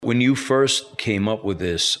when you first came up with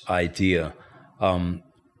this idea,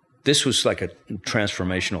 this was like a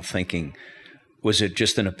transformational thinking. Was it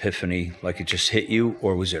just an epiphany, like it just hit you,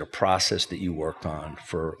 or was it a process that you worked on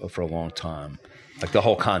for a long time? Like the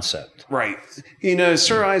whole concept. Right.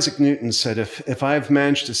 Sir Isaac Newton said, if I've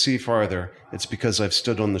managed to see farther, it's because I've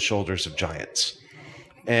stood on the shoulders of giants.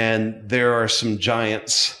 And there are some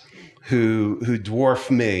giants who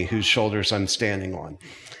dwarf me, whose shoulders I'm standing on.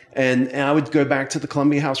 And I would go back to the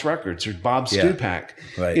Columbia House Records or Bob Stupak.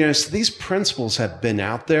 Right. So these principles have been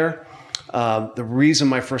out there. The reason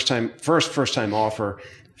my first time offer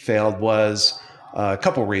failed was a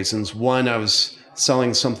couple reasons. One, I was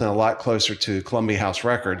selling something a lot closer to Columbia House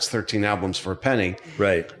Records, 13 albums for a penny.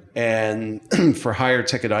 Right. And for higher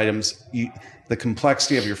ticket items, the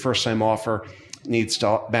complexity of your first time offer needs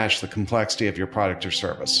to match the complexity of your product or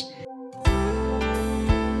service.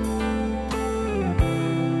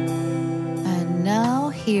 And now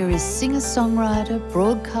here is singer-songwriter,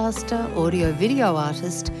 broadcaster, audio-video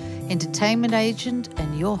artist, entertainment agent,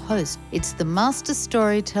 and your host. It's the master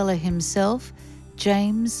storyteller himself,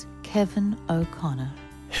 James Kevin O'Connor.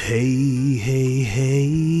 Hey, hey, hey,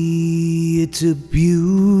 it's a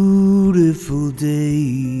beautiful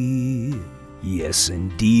day. Yes,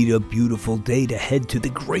 indeed, a beautiful day to head to the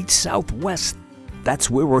great Southwest. That's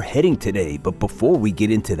where we're heading today, but before we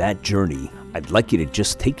get into that journey, I'd like you to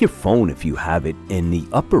just take your phone if you have it. In the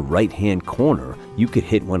upper right-hand corner, you could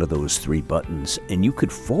hit one of those 3 buttons and you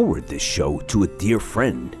could forward this show to a dear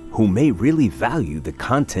friend who may really value the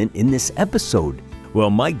content in this episode. Well,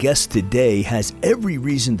 my guest today has every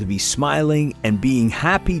reason to be smiling and being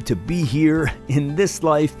happy to be here in this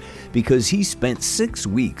life because he spent 6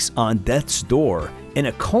 weeks on death's door in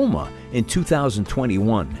a coma in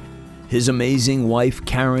 2021. His amazing wife,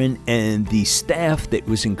 Karen, and the staff that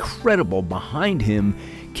was incredible behind him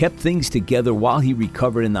kept things together while he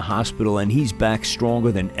recovered in the hospital, and he's back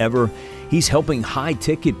stronger than ever. He's helping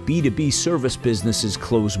high-ticket B2B service businesses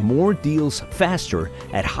close more deals faster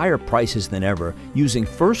at higher prices than ever using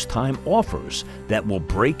first-time offers that will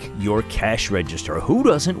break your cash register. Who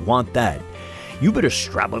doesn't want that? You better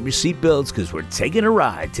strap up your seatbelts because we're taking a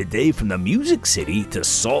ride today from the Music City to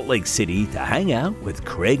Salt Lake City to hang out with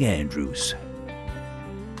Craig Andrews.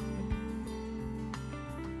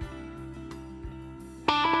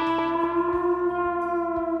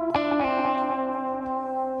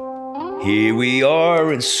 Here we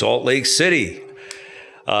are in Salt Lake City.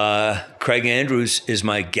 Craig Andrews is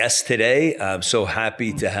my guest today. I'm so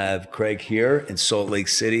happy to have Craig here in Salt Lake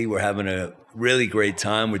City. We're having a really great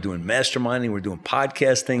time. We're doing masterminding. We're doing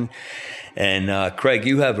podcasting. And Craig,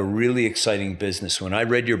 you have a really exciting business. When I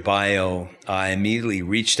read your bio, I immediately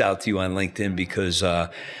reached out to you on LinkedIn because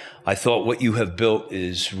I thought what you have built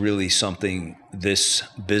is really something this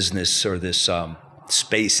business or this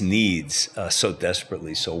space needs so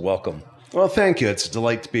desperately. So welcome. Well, thank you. It's a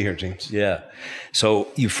delight to be here, James. Yeah. So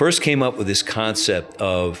you first came up with this concept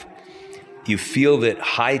of you feel that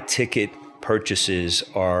high ticket purchases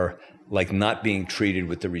are like not being treated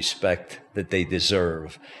with the respect that they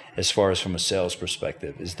deserve as far as from a sales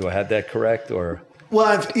perspective. Do I have that correct? Or Well,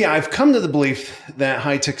 I've come to the belief that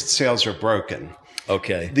high ticket sales are broken.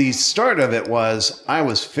 Okay. The start of it was I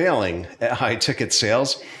was failing at high ticket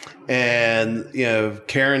sales. And,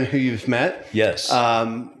 Karen, who you've met. Yes.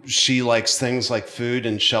 She likes things like food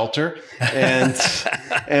and shelter. And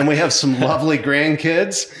and we have some lovely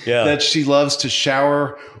grandkids that she loves to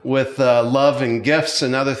shower with love and gifts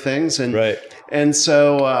and other things. And, right. And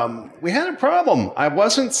so we had a problem. I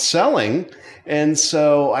wasn't selling. And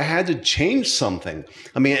so I had to change something.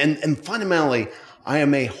 I mean, and fundamentally, I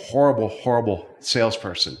am a horrible, horrible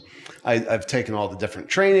salesperson. I've taken all the different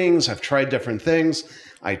trainings. I've tried different things.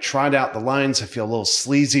 I tried out the lines. I feel a little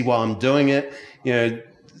sleazy while I'm doing it.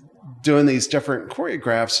 Doing these different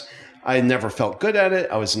choreographs, I never felt good at it.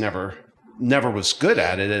 I was never was good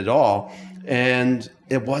at it at all. And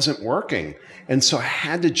it wasn't working. And so I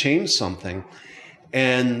had to change something.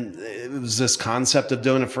 And it was this concept of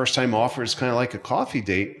doing a first-time offer is kind of like a coffee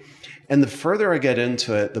date. And the further I get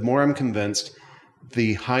into it, the more I'm convinced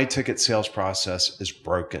the high-ticket sales process is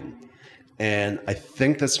broken. And I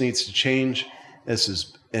think this needs to change.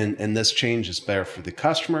 And this change is better for the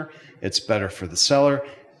customer. It's better for the seller.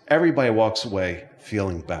 Everybody walks away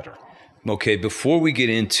feeling better. Okay, before we get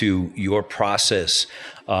into your process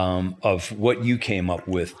of what you came up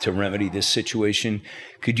with to remedy this situation,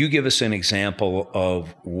 could you give us an example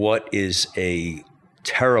of what is a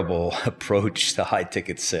terrible approach to high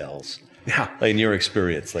ticket sales? Yeah. Like in your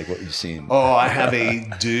experience, like what you've seen. Oh, I have a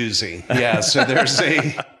doozy. Yeah, so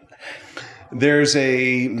there's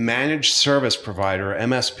a managed service provider,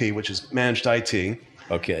 MSP, which is managed IT,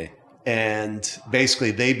 Okay. And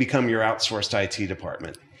basically, they become your outsourced IT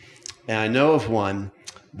department. And I know of one,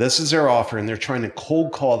 this is their offer, and they're trying to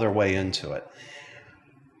cold call their way into it.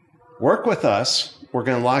 Work with us. We're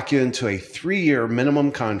going to lock you into a 3-year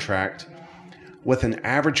minimum contract with an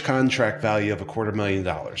average contract value of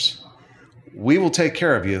 $250,000. We will take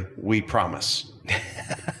care of you. We promise.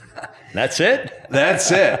 That's it? That's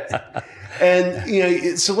it.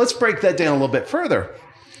 And, so let's break that down a little bit further.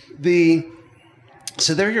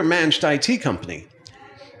 So they're your managed IT company.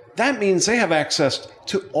 That means they have access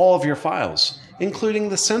to all of your files, including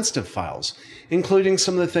the sensitive files, including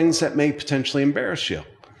some of the things that may potentially embarrass you.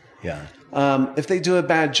 Yeah. If they do a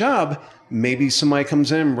bad job, maybe somebody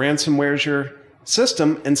comes in, ransomwares your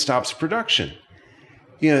system, and stops production.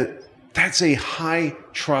 That's a high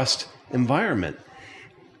trust environment.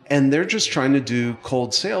 And they're just trying to do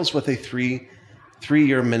cold sales with a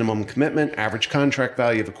three-year minimum commitment, average contract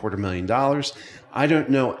value of $250,000. I don't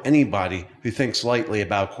know anybody who thinks lightly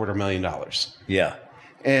about $250,000. Yeah.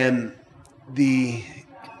 And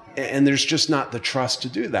there's just not the trust to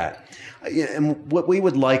do that. And what we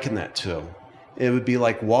would liken that to, it would be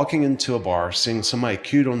like walking into a bar, seeing somebody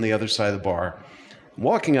cute on the other side of the bar,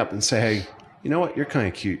 walking up and say, hey, you know what? You're kind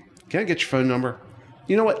of cute. Can I get your phone number?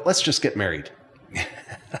 You know what? Let's just get married.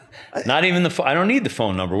 Not even I don't need the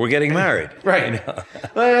phone number. We're getting married. Right.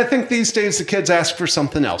 I think these days the kids ask for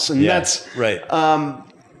something else. And that's right.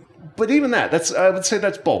 But even I would say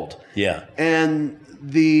that's bold. Yeah. And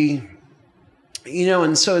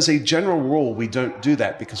and so as a general rule, we don't do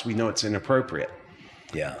that because we know it's inappropriate.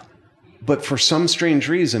 Yeah. But for some strange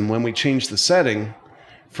reason, when we change the setting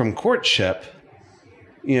from courtship,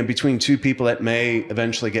 between two people that may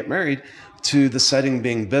eventually get married, to the setting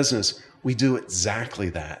being business, we do exactly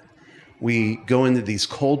that. We go into these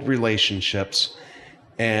cold relationships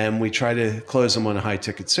and we try to close them on a high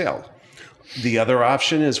ticket sale. The other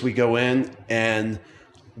option is we go in and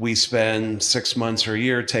we spend 6 months or a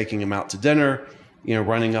year taking them out to dinner,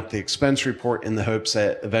 running up the expense report in the hopes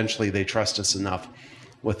that eventually they trust us enough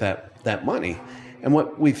with that money. And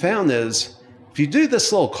what we found is if you do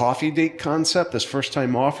this little coffee date concept, this first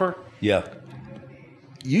time offer, yeah,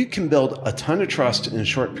 you can build a ton of trust in a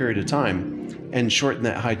short period of time and shorten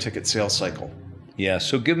that high ticket sales cycle. Yeah.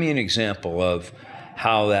 So give me an example of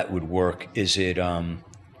how that would work. Is it a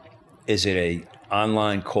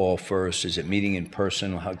online call first? Is it meeting in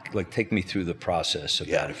person? Take me through the process of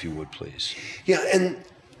that, if you would, please. Yeah. And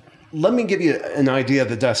let me give you an idea of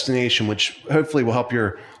the destination, which hopefully will help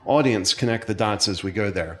your audience connect the dots as we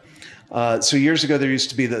go there. So years ago, there used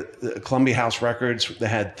to be the Columbia House Records that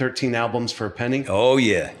had 13 albums for a penny. Oh,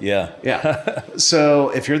 yeah, yeah. Yeah. So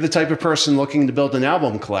if you're the type of person looking to build an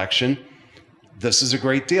album collection, this is a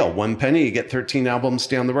great deal. 1 penny, you get 13 albums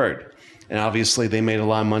down the road. And obviously, they made a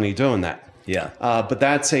lot of money doing that. Yeah. But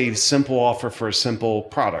that's a simple offer for a simple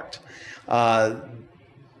product. A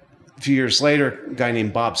few years later, a guy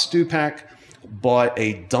named Bob Stupak bought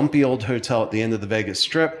a dumpy old hotel at the end of the Vegas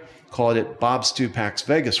Strip, called it Bob Stupak's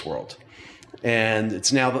Vegas World. And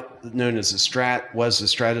it's now known as the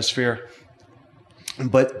Stratosphere.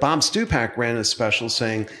 But Bob Stupak ran a special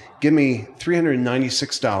saying, give me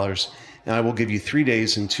 $396 and I will give you 3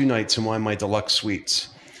 days and 2 nights in one of my deluxe suites.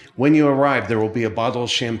 When you arrive, there will be a bottle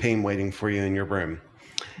of champagne waiting for you in your room.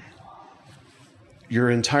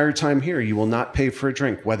 Your entire time here, you will not pay for a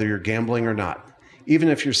drink, whether you're gambling or not. Even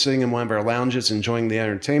if you're sitting in one of our lounges enjoying the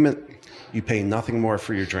entertainment, you pay nothing more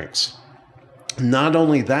for your drinks. Not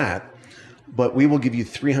only that, but we will give you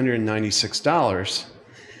 $396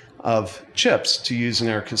 of chips to use in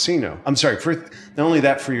our casino. I'm sorry, for not only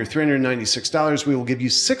that, for your $396, we will give you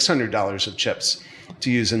 $600 of chips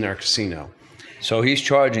to use in our casino. So he's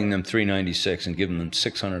charging them $396 and giving them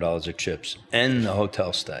 $600 of chips and the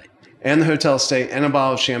hotel stay. And the hotel stay and a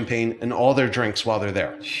bottle of champagne and all their drinks while they're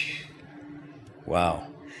there. Wow.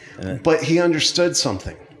 But he understood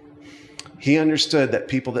something. He understood that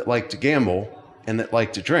people that like to gamble and that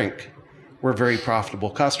like to drink were very profitable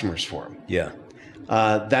customers for him. Yeah.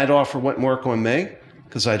 That offer wouldn't work on me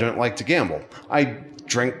because I don't like to gamble. I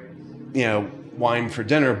drink, wine for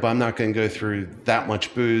dinner, but I'm not going to go through that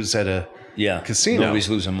much booze at a casino. Nobody's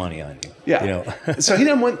losing money on you. Yeah. So he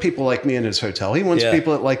doesn't want people like me in his hotel. He wants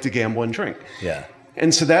people that like to gamble and drink. Yeah.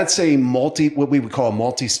 And so that's what we would call a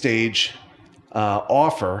multi-stage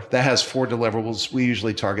offer that has 4 deliverables. We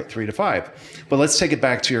usually target 3 to 5. But let's take it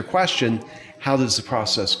back to your question. How does the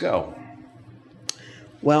process go?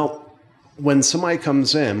 Well, when somebody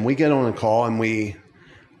comes in, we get on a call and we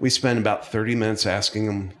spend about 30 minutes asking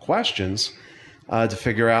them questions to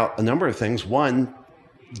figure out a number of things. One,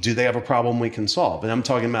 do they have a problem we can solve? And I'm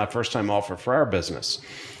talking about a first-time offer for our business.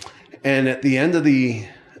 And at the end of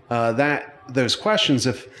those questions,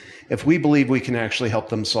 if we believe we can actually help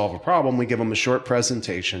them solve a problem, we give them a short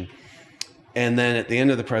presentation. And then at the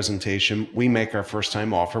end of the presentation, we make our first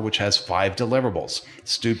time offer, which has 5 deliverables.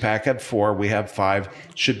 Stu Pack had 4, we have 5,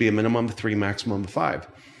 should be a minimum of 3, maximum of 5.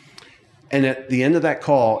 And at the end of that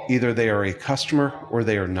call, either they are a customer or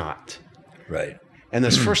they are not. Right. And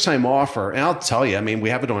this first time offer, and I'll tell you, I mean, we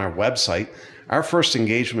have it on our website. Our first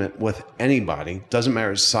engagement with anybody, doesn't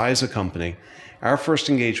matter the size of company, our first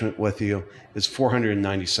engagement with you is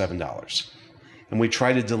 $497. And we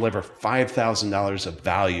try to deliver $5,000 of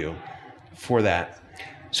value for that.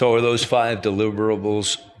 So are those 5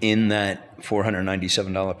 deliverables in that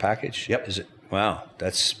 $497 package? Yep. Is it? Wow,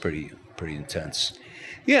 that's pretty intense.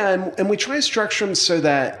 Yeah, and we try to structure them so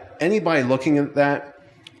that anybody looking at that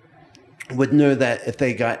would know that if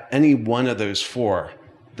they got any one of those 4,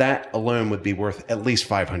 that alone would be worth at least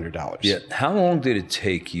 $500. Yeah. How long did it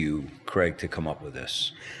take you, Craig, to come up with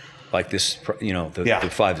this? Like this, the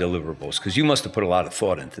 5 deliverables, because you must have put a lot of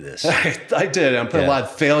thought into this. I did. I put a lot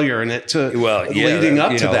of failure in it leading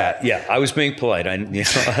up to that. Yeah, I was being polite. No,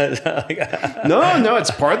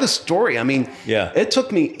 it's part of the story. I mean, it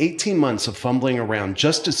took me 18 months of fumbling around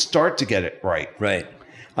just to start to get it right. Right.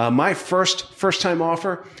 My first time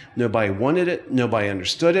offer, nobody wanted it, nobody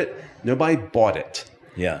understood it, nobody bought it.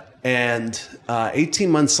 Yeah. And 18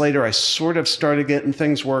 months later, I sort of started getting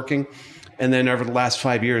things working. And then over the last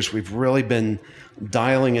 5 years, we've really been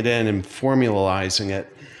dialing it in and formalizing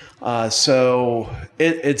it. So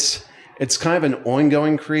it's kind of an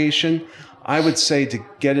ongoing creation. I would say to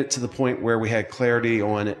get it to the point where we had clarity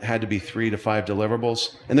on it had to be 3 to 5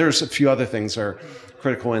 deliverables. And there's a few other things that are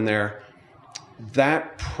critical in there.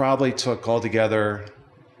 That probably took altogether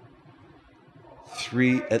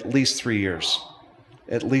at least 3 years.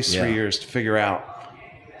 At least 3 years to figure out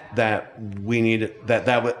that we needed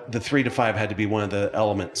the 3 to 5 had to be one of the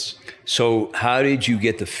elements. So how did you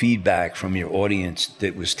get the feedback from your audience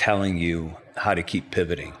that was telling you how to keep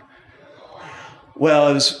pivoting? Well,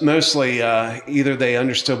 it was mostly either they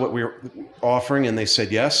understood what we were offering and they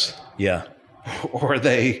said yes. Yeah. Or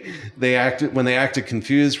they acted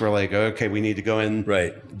confused. We're like, okay, we need to go in,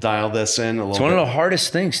 dial this in a little bit. It's one of the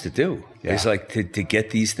hardest things to do. Yeah. It's like to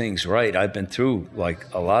get these things right. I've been through like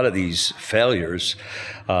a lot of these failures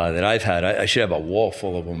that I've had. I should have a wall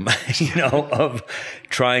full of them, of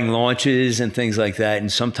trying launches and things like that.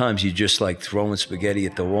 And sometimes you just like throwing spaghetti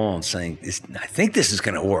at the wall and saying, I think this is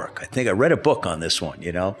going to work. I think I read a book on this one,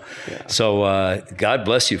 Yeah. So God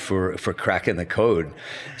bless you for cracking the code.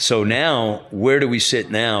 So now, where do we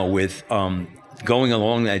sit now with going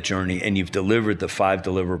along that journey, and you've delivered the 5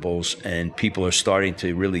 deliverables and people are starting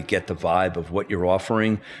to really get the vibe of what you're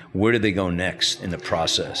offering? Where do they go next in the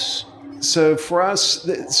process? So for us,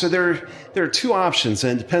 there are 2 options,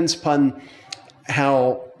 and it depends upon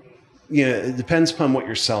it depends upon what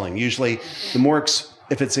you're selling. Usually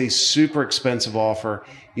if it's a super expensive offer,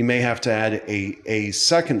 you may have to add a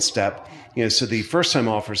second step. So the first time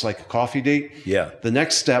offer is like a coffee date. Yeah. The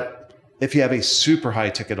next step, if you have a super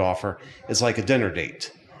high ticket offer, is like a dinner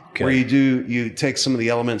date, okay, where you take some of the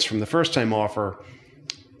elements from the first time offer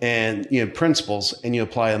and principles, and you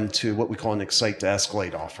apply them to what we call an excite to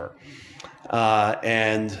escalate offer.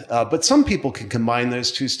 But some people can combine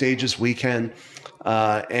those 2 stages. We can,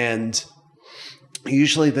 and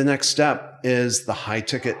usually the next step is the high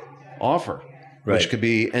ticket offer, which could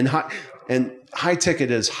be high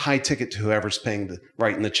ticket is high ticket to whoever's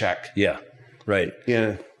writing the check. Yeah, right.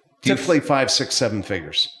 Yeah. Typically 5, 6, 7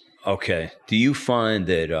 figures. Okay. Do you find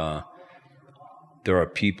that there are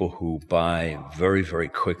people who buy very, very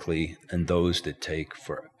quickly and those that take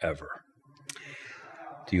forever?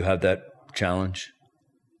 Do you have that challenge?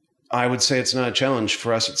 I would say it's not a challenge.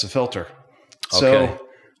 For us, it's a filter. Okay.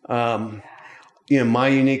 So, my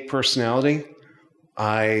unique personality,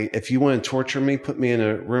 if you want to torture me, put me in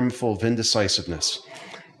a room full of indecisiveness.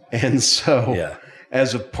 And so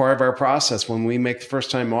as a part of our process, when we make the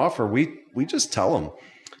first time offer, we just tell them,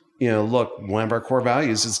 look, one of our core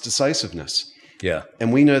values is decisiveness. Yeah.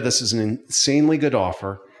 And we know this is an insanely good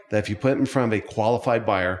offer that if you put it in front of a qualified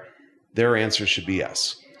buyer, their answer should be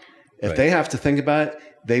yes. If they have to think about it,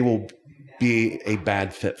 they will be a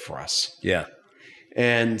bad fit for us. Yeah.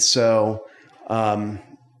 And so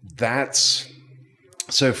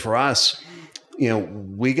so for us,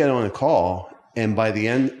 we get on a call, and by the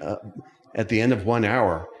end, at the end of 1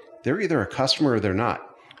 hour, they're either a customer or they're not.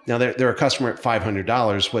 Now they're a customer at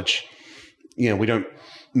 $500, which, we don't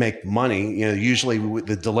make money. Usually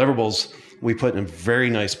the deliverables we put in a very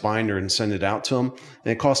nice binder and send it out to them.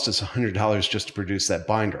 And it costs us $100 just to produce that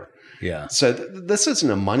binder. Yeah. So this isn't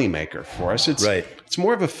a moneymaker for us. It's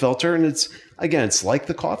more of a filter, and it's like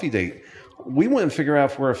the coffee date. We want to figure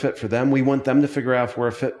out if we're a fit for them. We want them to figure out if we're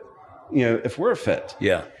a fit, if we're a fit.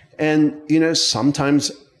 Yeah. And,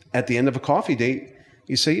 sometimes at the end of a coffee date,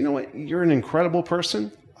 you say, you know what, you're an incredible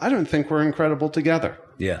person. I don't think we're incredible together.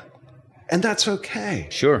 Yeah. And that's okay.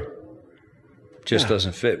 Sure. Just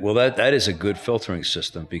doesn't fit. Well, that is a good filtering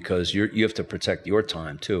system because you have to protect your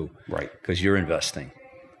time too. Right. Because you're investing.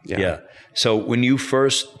 Yeah. So when you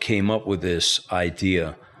first came up with this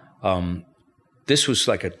idea, this was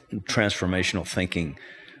like a transformational thinking.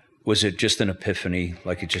 Was it just an epiphany,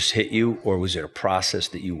 like it just hit you, or was it a process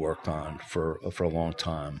that you worked on for a long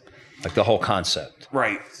time, like the whole concept?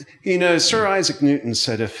 Right. Sir Isaac Newton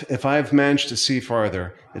said, if I've managed to see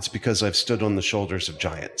farther, it's because I've stood on the shoulders of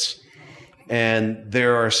giants. And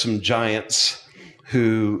there are some giants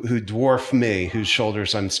who dwarf me, whose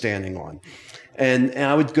shoulders I'm standing on. And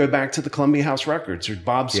I would go back to the Columbia House Records or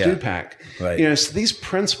Bob Stupak. Right. So these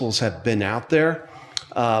principles have been out there.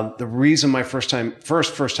 The reason my first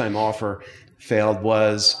time offer failed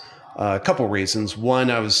was a couple reasons.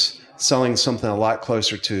 One, I was selling something a lot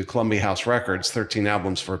closer to Columbia House Records, 13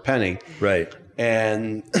 albums for a penny. Right.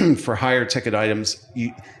 And for higher ticket items,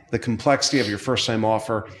 the complexity of your first time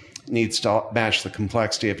offer needs to match the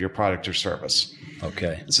complexity of your product or service.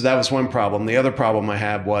 Okay. So that was one problem. The other problem I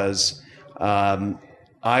had was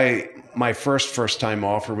my first time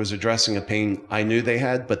offer was addressing a pain I knew they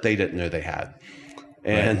had, but they didn't know they had.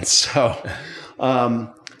 And right. So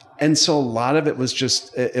a lot of it was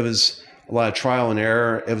just, it was a lot of trial and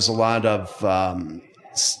error. It was a lot of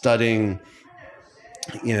studying,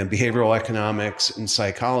 behavioral economics and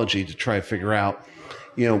psychology to try to figure out,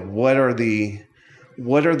 what are the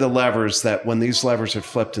levers that when these levers are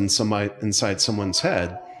flipped inside someone's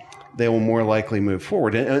head, they will more likely move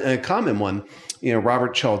forward. And a common one,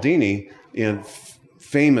 Robert Cialdini,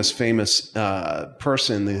 famous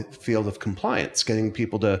person in the field of compliance, getting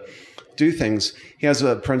people to do things. He has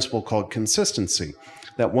a principle called consistency,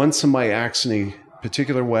 that once somebody acts in a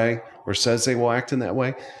particular way or says they will act in that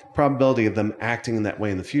way, probability of them acting in that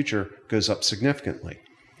way in the future goes up significantly.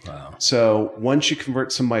 Wow. So once you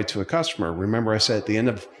convert somebody to a customer, remember I said at the end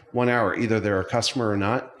of 1 hour, either they're a customer or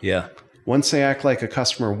not. Yeah. Once they act like a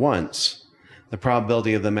customer once, the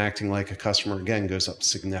probability of them acting like a customer again goes up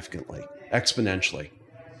significantly, exponentially.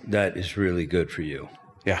 That is really good for you.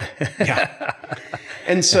 Yeah. Yeah.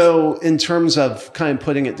 And so in terms of kind of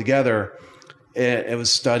putting it together, it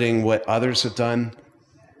was studying what others have done.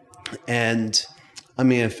 And I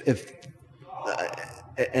mean,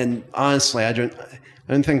 and honestly, I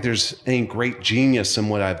don't think there's any great genius in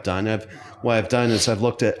what I've done. What I've done is I've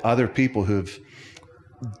looked at other people who've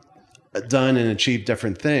done and achieved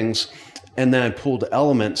different things, and then I pulled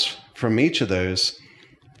elements from each of those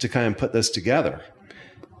to kind of put this together.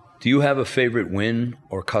 Do you have a favorite win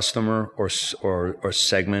or customer or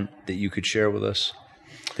segment that you could share with us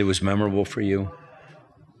that was memorable for you?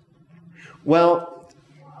 Well,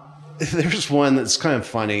 there's one that's kind of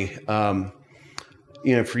funny.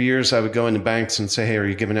 For years I would go into banks and say, "Hey, are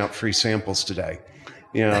you giving out free samples today?"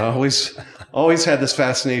 I always had this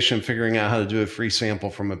fascination figuring out how to do a free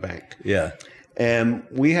sample from a bank. Yeah. And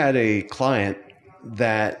we had a client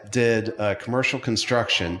that did commercial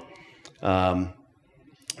construction,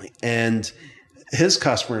 and his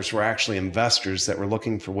customers were actually investors that were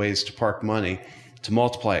looking for ways to park money to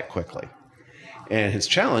multiply it quickly. And his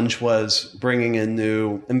challenge was bringing in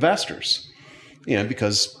new investors,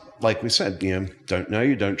 because like we said, don't know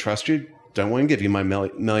you, don't trust you, don't want to give you my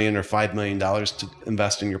million or $5 million to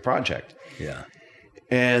invest in your project. Yeah.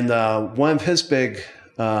 And one of his big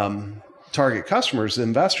target customers,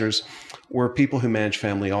 investors, were people who manage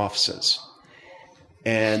family offices.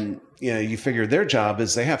 And, you figure their job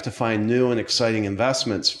is they have to find new and exciting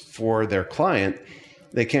investments for their client.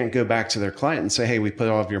 They can't go back to their client and say, "Hey, we put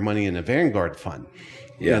all of your money in a Vanguard fund."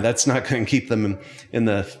 Yeah. That's not going to keep them in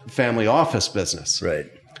the family office business.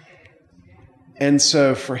 Right. And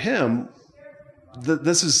so for him,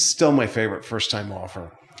 this is still my favorite first-time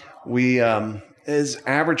offer. His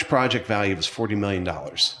average project value was $40 million.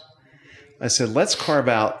 I said, let's carve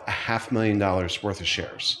out $500,000 worth of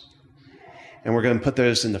shares. And we're going to put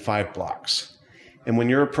those into 5 blocks. And when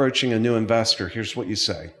you're approaching a new investor, here's what you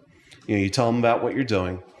say. You tell them about what you're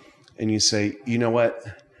doing, and you say, "You know what?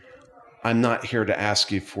 I'm not here to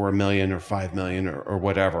ask you for $1 million or $5 million or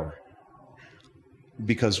whatever,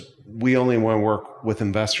 because we only want to work with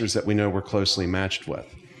investors that we know we're closely matched with.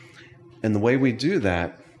 And the way we do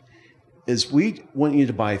that is we want you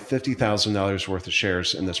to buy $50,000 worth of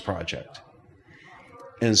shares in this project.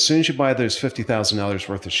 And as soon as you buy those $50,000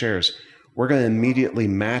 worth of shares, we're going to immediately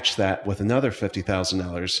match that with another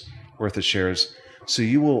 $50,000 worth of shares. So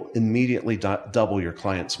you will immediately double your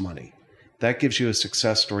client's money. That gives you a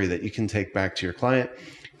success story that you can take back to your client.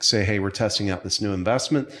 Say, hey, we're testing out this new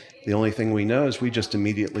investment. The only thing we know is we just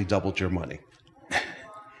immediately doubled your money.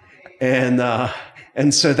 And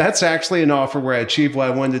so that's actually an offer where I achieved what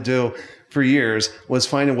I wanted to do for years, was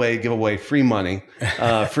find a way to give away free money,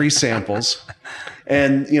 free samples.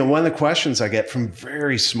 And one of the questions I get from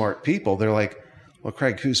very smart people, they're like, well,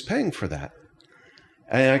 Craig, who's paying for that?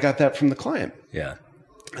 And I got that from the client. Yeah.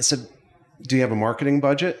 I said, do you have a marketing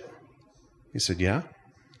budget? He said, yeah.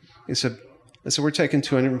 I said, we're taking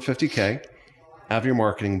 $250K out of your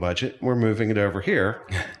marketing budget. We're moving it over here.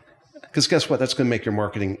 Because guess what? That's going to make your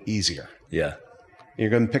marketing easier. Yeah. You're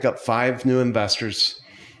going to pick up 5 new investors.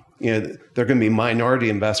 They're going to be minority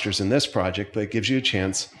investors in this project, but it gives you a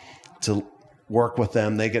chance to work with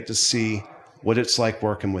them. They get to see what it's like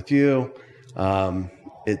working with you.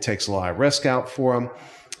 It takes a lot of risk out for them.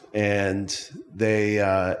 And they,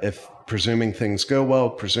 if presuming things go well,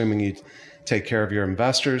 presuming you take care of your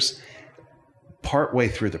investors, partway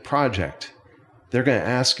through the project, they're going to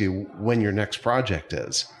ask you when your next project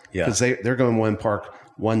is. Yeah. Because they're going to want to park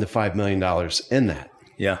 $1 to $5 million in that.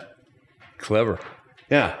 Yeah. Clever.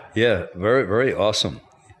 Yeah. Yeah. Very, very awesome.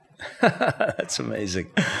 That's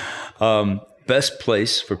amazing. Best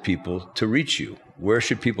place for people to reach you. Where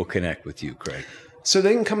should people connect with you, Craig? So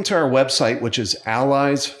they can come to our website, which is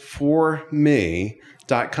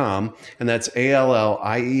allies4me.com. And that's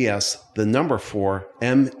ALLIES, the number 4,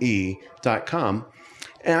 ME.com.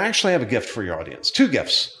 And I actually have a gift for your audience. 2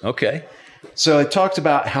 gifts. Okay. So I talked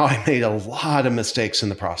about how I made a lot of mistakes in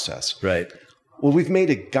the process. Right. Well, we've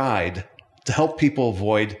made a guide to help people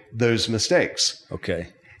avoid those mistakes. Okay.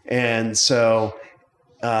 And so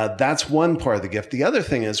that's one part of the gift. The other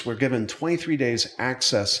thing is we're given 23 days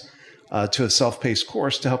access to a self-paced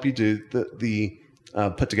course to help you do the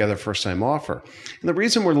put together first-time offer. And the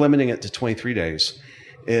reason we're limiting it to 23 days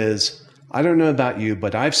is, I don't know about you,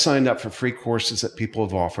 but I've signed up for free courses that people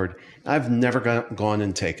have offered. I've never gone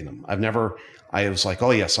and taken them. I was like, oh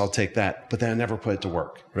yes, I'll take that. But then I never put it to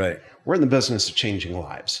work. Right. We're in the business of changing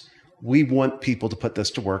lives. We want people to put this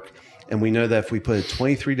to work. And we know that if we put a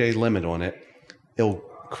 23-day limit on it, it'll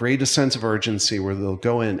create a sense of urgency where they'll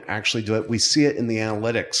go in and actually do it. We see it in the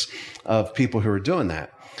analytics of people who are doing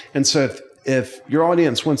that. And so if your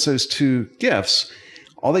audience wants those 2 gifts,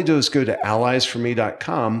 all they do is go to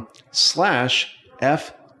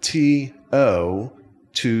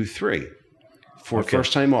alliesforme.com/FTO23 for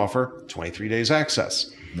first-time offer, 23 days access.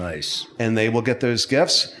 Nice. And they will get those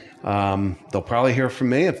gifts. They'll probably hear from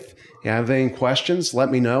me. If you have any questions, let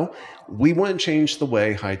me know. We want to change the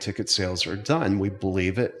way high-ticket sales are done. We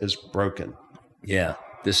believe it is broken. Yeah,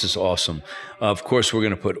 this is awesome. Of course, we're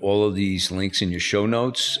going to put all of these links in your show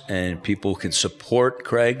notes, and people can support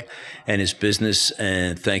Craig and his business.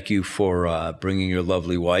 And thank you for bringing your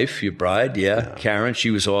lovely wife, your bride. Yeah, Karen, she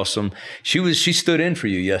was awesome. She stood in for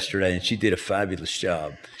you yesterday, and she did a fabulous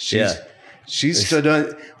job. She stood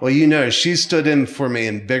on. Well, she stood in for me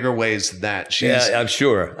in bigger ways than that. I'm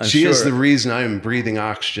sure. She is the reason I'm breathing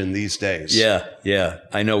oxygen these days. Yeah.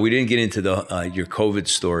 I know we didn't get into your COVID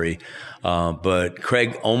story, but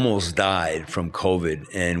Craig almost died from COVID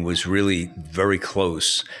and was really very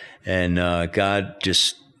close. And God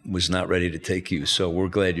just was not ready to take you. So we're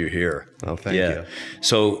glad you're here. Oh, thank you.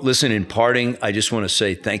 So listen, in parting, I just want to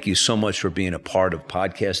say thank you so much for being a part of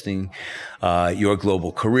podcasting, your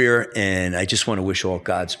global career. And I just want to wish all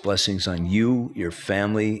God's blessings on you, your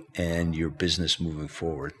family, and your business moving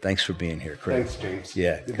forward. Thanks for being here, Craig. Thanks, James.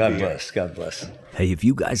 Yeah. God bless. God bless. Hey, if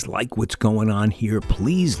you guys like what's going on here,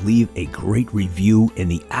 please leave a great review in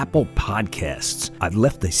the Apple Podcasts. I've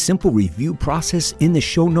left a simple review process in the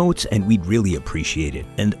show notes, and we'd really appreciate it.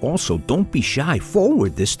 And also, don't be shy.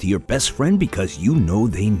 Forward this to your best friend because you know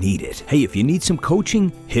they need it. Hey, if you need some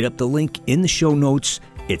coaching, hit up the link in the show notes.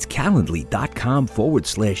 It's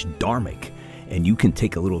calendly.com/Dharmic. And you can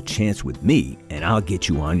take a little chance with me, and I'll get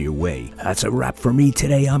you on your way. That's a wrap for me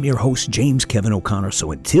today. I'm your host, James Kevin O'Connor.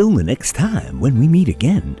 So until the next time, when we meet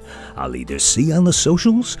again, I'll either see you on the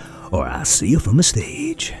socials, or I'll see you from the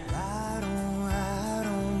stage. Ride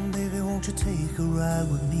on, baby, won't you take a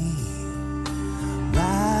ride with me?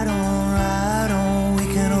 Ride on, we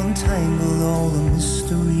can untangle all the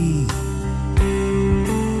mystery.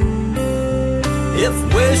 If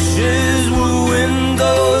wishes were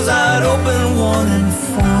windows, I'd open one and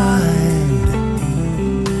find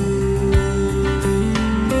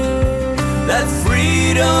that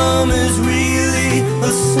freedom is really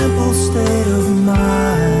a simple state of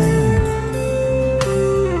mind.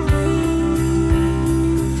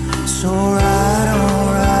 So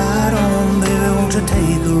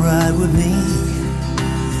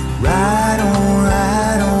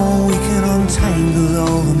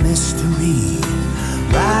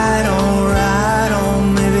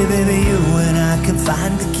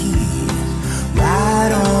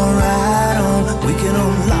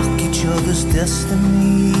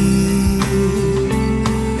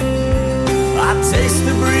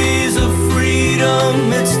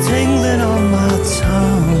come, it's tingling on my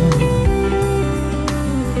tongue.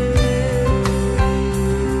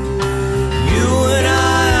 You and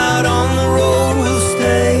I out on the road will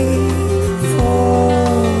stay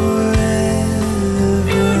forever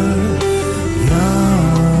young.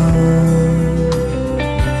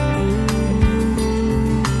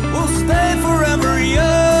 We'll stay forever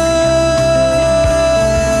young.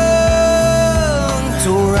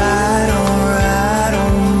 So ride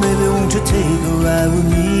on, baby, won't you take a ride with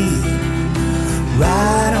me?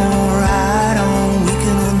 Ride on, we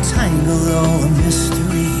can untangle all the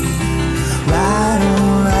mystery. Ride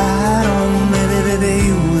on, baby,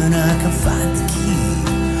 you and I can find the key.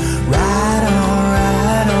 Ride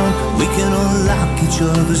on, we can unlock each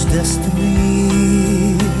other's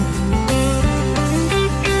destiny.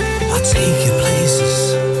 I'll take you places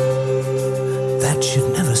that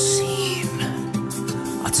you've never seen.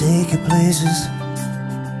 I'll take you places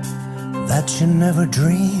that you never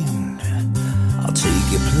dreamed. I'll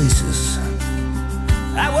take you places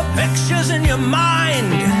that were pictures in your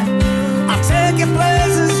mind. I'll take you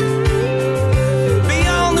places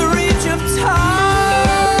beyond the reach of time.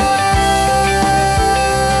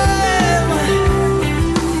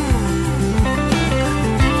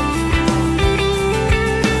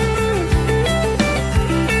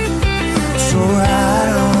 So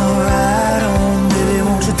ride on, baby,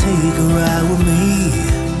 won't you take a ride with me?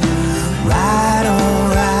 Ride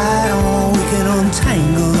on, we can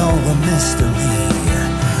untangle all the mystery.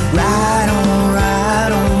 Ride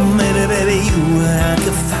on, baby, you and I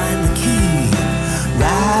can find the key.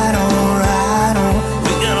 Ride on,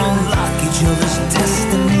 we can unlock each other's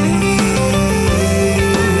destiny.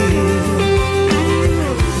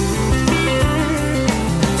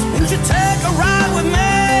 Won't you take a ride with me?